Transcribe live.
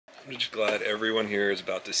I'm just glad everyone here is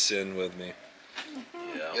about to sin with me.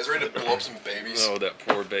 Yeah. You guys ready to blow up some babies? Oh, that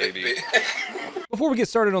poor baby. Before we get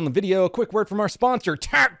started on the video, a quick word from our sponsor,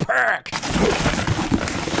 Tack Pack.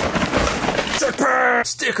 Tack Pack!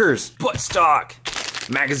 Stickers, buttstock,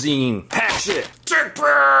 magazine, pack shit, Tack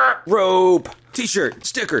Pack! Rope, t-shirt,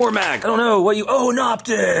 sticker, or mag. I don't know what you. Oh, an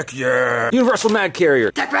optic. Yeah. Universal mag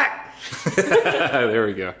carrier. Tack Pack. There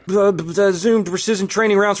we go. Zoomed precision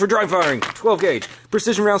training rounds for dry firing. 12 gauge.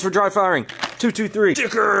 Precision rounds for dry firing. 223.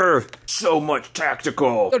 Sticker. So much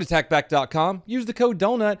tactical. Go to TacPack.com, use the code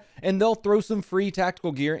DONUT, and they'll throw some free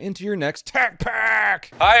tactical gear into your next Tack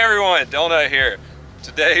Pack. Hi everyone, Donut here.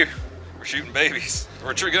 Today we're shooting babies.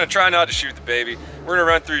 We're gonna try not to shoot the baby. We're gonna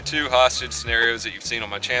run through two hostage scenarios that you've seen on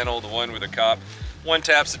my channel. The one with a cop, one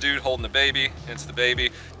taps the dude holding the baby, it's the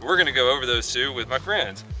baby. We're gonna go over those two with my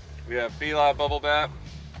friends. We have Beeline Bubble Bat,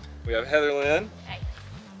 we have Heather Lynn, hey.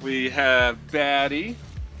 We have Batty,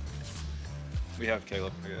 we have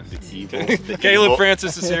Caleb, I guess. The evil. Caleb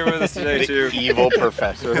Francis is here with us today too. The evil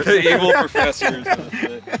professor. The evil professor is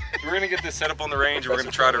with us. We're gonna get this set up on the range and we're gonna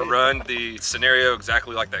try to run the scenario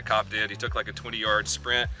exactly like that cop did. He took like a 20-yard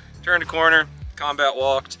sprint, turned a corner, combat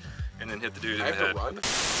walked, and then hit the dude in the head. Run?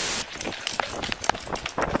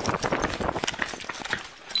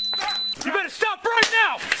 You better stop right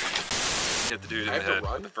now! Hit the dude in the head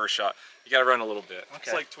with the first shot. You gotta run a little bit. Okay.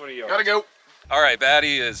 It's like 20 yards. Gotta go. All right,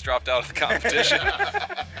 Batty has dropped out of the competition.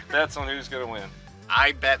 Bets on who's gonna win.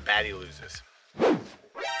 I bet Batty loses.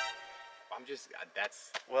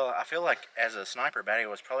 Well, I feel like as a sniper, Batty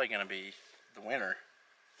was probably gonna be the winner.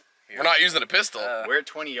 Here. We're not using a pistol. We're at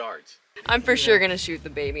 20 yards. I'm for sure gonna shoot the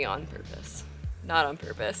baby on purpose. Not on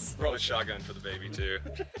purpose. Probably shotgun for the baby too.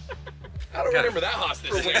 I don't remember that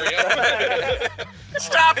hostage scenario.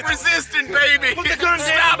 Stop resisting, baby! Put the gun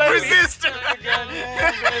down, baby! Resisting!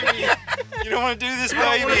 Baby. You don't want to do this, baby.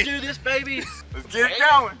 I don't want to do this, baby. Let's get it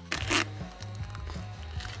going.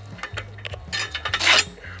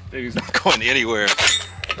 Baby's not going anywhere.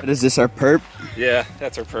 What is this, our perp? Yeah,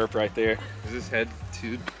 that's our perp right there. Is his head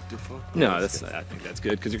too defunct? No, I think that's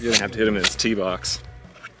good because you're gonna have to hit him in his tee box.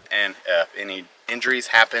 And if any injuries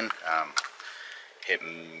happen, hit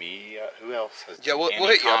me up. Who else? Yeah, we'll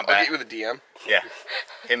hit you up. I'll get you with a DM. Yeah.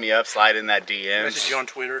 Hit me up, slide in that DM. Message you on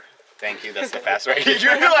Twitter. Thank you, that's the fast way.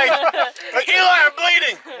 You're like, Eli, I'm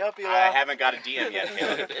bleeding! Help Eli. I haven't got a DM yet,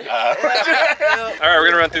 Caleb. All right, we're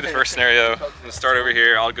gonna run through the first scenario. We'll start over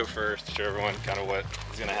here. I'll go first to show everyone kind of what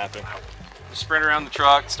is gonna happen. Just sprint around the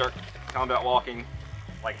truck, start combat walking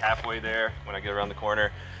like halfway there when I get around the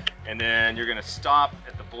corner. And then you're gonna stop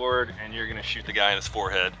at the board and you're gonna shoot the guy in his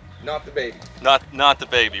forehead. Not the baby. Not the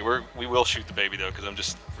baby. We will shoot the baby though, because I'm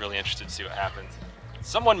just really interested to see what happens.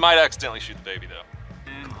 Someone might accidentally shoot the baby though.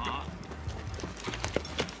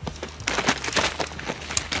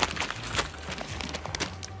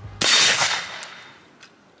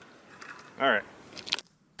 All right.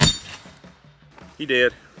 He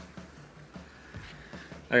did.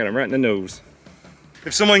 I got him right in the nose.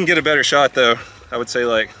 If someone can get a better shot though, I would say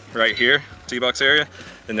like right here, tee box area,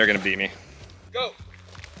 then they're gonna beat me. Go.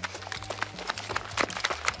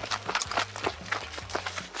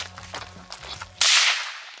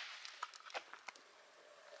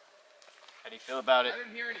 How do you feel about it? I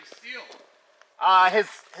didn't hear any steel.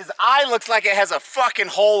 His eye looks like it has a fucking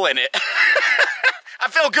hole in it. I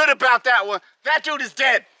feel good about that one. That dude is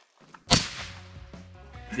dead.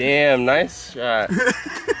 Damn, nice shot.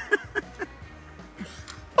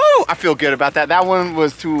 Oh, I feel good about that. That one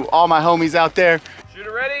was to all my homies out there.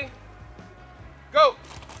 Shooter ready? Go.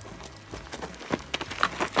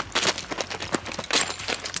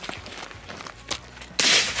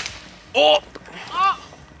 Oh!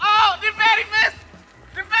 Oh, did Batty miss?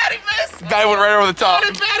 Did Batty miss? Batty went right over the top.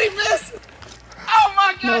 Did Batty miss? Oh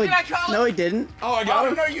my God, did I call it? No, he didn't. Oh, I got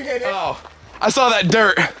him? No, you hit it. Oh, I saw that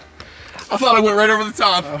dirt. I thought I went right over the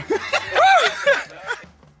top. Oh.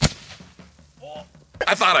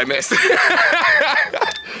 I thought I missed.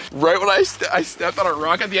 Right when I stepped on a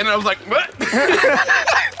rock at the end, and I was like, what?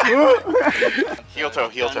 Heel toe,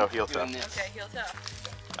 heel toe, heel toe. Okay, heel toe.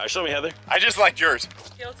 All right, show me, Heather. I just liked yours.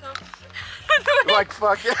 Heel toe. Like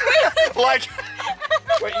fucking, like.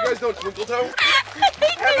 Wait, you guys don't twinkle toe?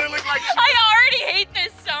 Heather looked like. I already hate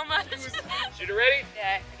this so much. Shooter ready?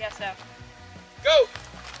 Yeah, I guess so. Go.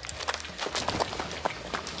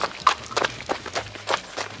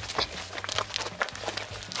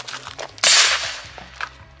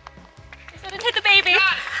 I didn't hit the baby.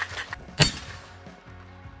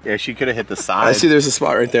 Yeah, she could have hit the side. I see there's a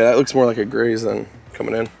spot right there. That looks more like a graze than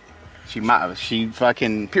coming in. She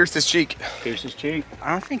fucking Pierced his cheek. pierced his cheek.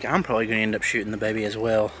 I think I'm probably going to end up shooting the baby as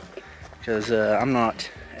well, because I'm not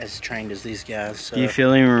as trained as these guys. So. Do you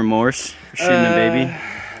feel any remorse for shooting the baby?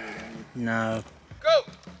 No. Go!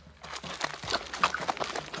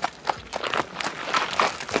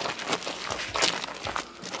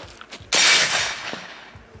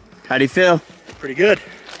 How do you feel? Pretty good.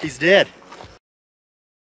 He's dead.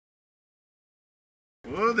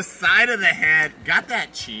 Ooh, the side of the head. Got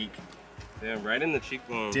that cheek. Damn, right in the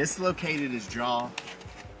cheekbone. Dislocated his jaw.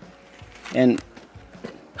 And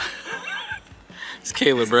It's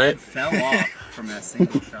Caleb, right? Fell off from that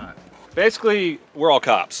single shot. Basically, we're all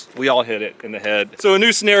cops. We all hit it in the head. So a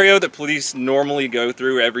new scenario that police normally go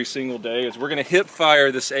through every single day is we're gonna hip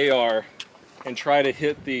fire this AR and try to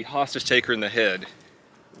hit the hostage taker in the head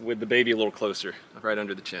with the baby a little closer, right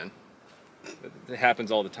under the chin. It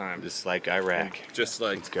happens all the time. Just like Iraq. Just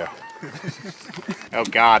like, Let's go. Oh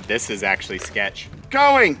God, this is actually sketch.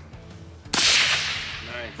 Going!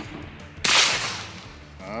 Nice.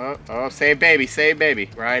 Oh, save baby.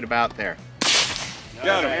 Right about there.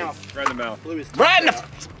 got him, right in the mouth. Right in the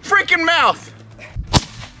freaking mouth!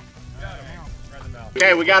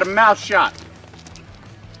 Okay, we got a mouth shot.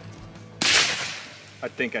 I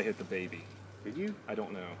think I hit the baby. Did you? I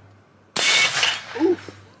don't know.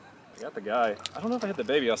 Oof. I got the guy. I don't know if I hit the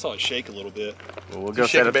baby. I saw it shake a little bit. Well, we'll go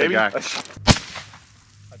shake set the up the baby? guy. I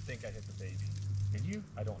think I hit the baby. Did you?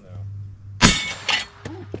 I don't know.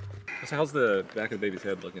 So how's the back of the baby's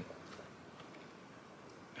head looking?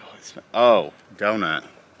 Oh, donut.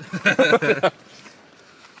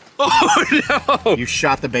 Oh no! You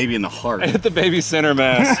shot the baby in the heart. I hit the baby's center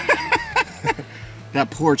mass. That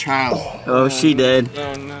poor child. oh, she did.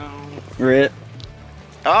 Oh no. Rip.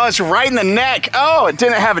 Oh, it's right in the neck. Oh, it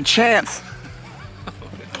didn't have a chance.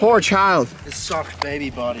 Poor child. It's soft baby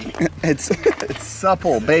body. It's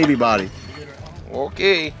supple baby body.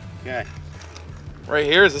 Okay. Okay. Right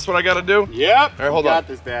here, is this what I gotta do? Yep. All right, hold you on. got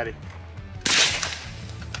this, daddy.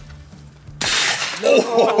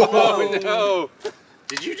 Oh no!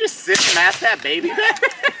 Did you just sit and mask that baby back?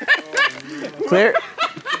 Clear.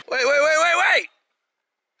 Wait!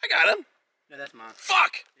 I got him. No, that's mine.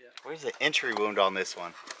 Fuck! Where's the entry wound on this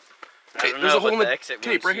one? Hey, there's a hole in the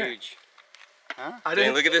tape right here. Huh? I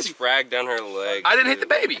didn't. Look at this frag down her leg. I didn't hit the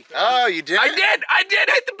baby. Oh, you did? I did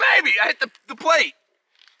hit the baby. I hit the plate.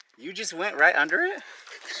 You just went right under it?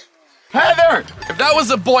 Heather! If that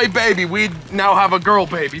was a boy baby, we'd now have a girl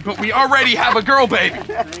baby, but we already have a girl baby.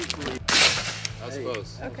 That's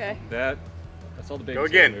close. Okay. That's all the baby. Go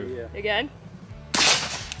again. Again?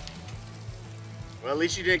 Well, at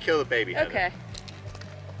least you didn't kill the baby, Heather. Okay.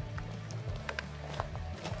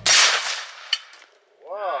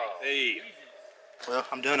 Whoa. Hey. Well,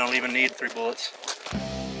 I'm done. I don't even need 3 bullets.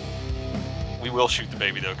 We will shoot the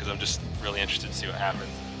baby though, because I'm just really interested to see what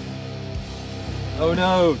happens. Oh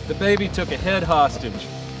no, the baby took a head hostage.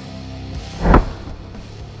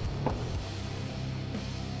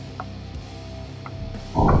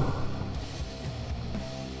 Oh,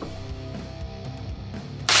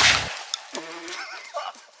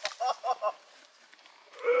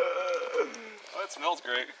 it smells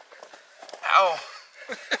great. Ow.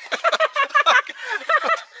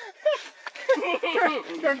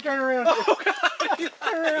 Turn around.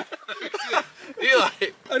 Eli.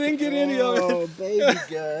 I didn't get any of it. Oh, baby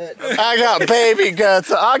gut. I got baby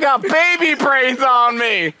guts. I got baby brains on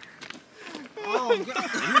me.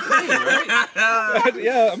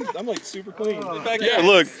 Yeah, I'm like super clean. Yeah,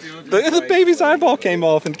 look, the baby's eyeball came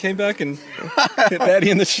off and came back and hit Daddy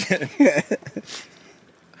in the shin.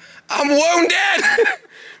 I'm wounded.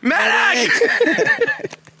 Medic.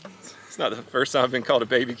 It's not the first time I've been called a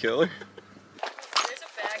baby killer. There's a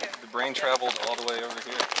bag of... The brain traveled all the way over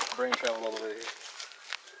here. The brain traveled all the way here.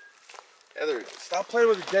 Heather, stop playing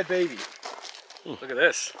with a dead baby. Look at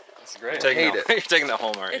this. That's great. I hate it. You're taking that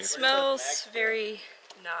home, aren't you? It smells very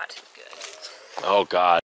not good. Oh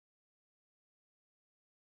God.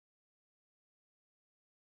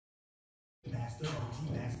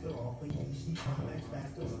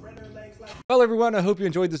 Well everyone, I hope you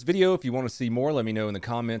enjoyed this video. If you want to see more, let me know in the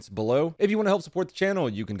comments below. If you want to help support the channel,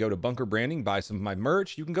 you can go to Bunker Branding, buy some of my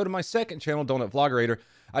merch. You can go to my second channel, Donut Vloggerator.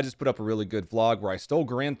 I just put up a really good vlog where I stole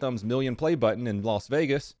Granthum's million play button in Las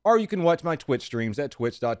Vegas. Or you can watch my Twitch streams at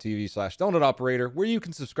twitch.tv/donutoperator, where you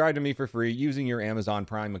can subscribe to me for free using your Amazon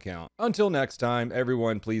Prime account. Until next time,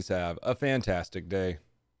 everyone, please have a fantastic day.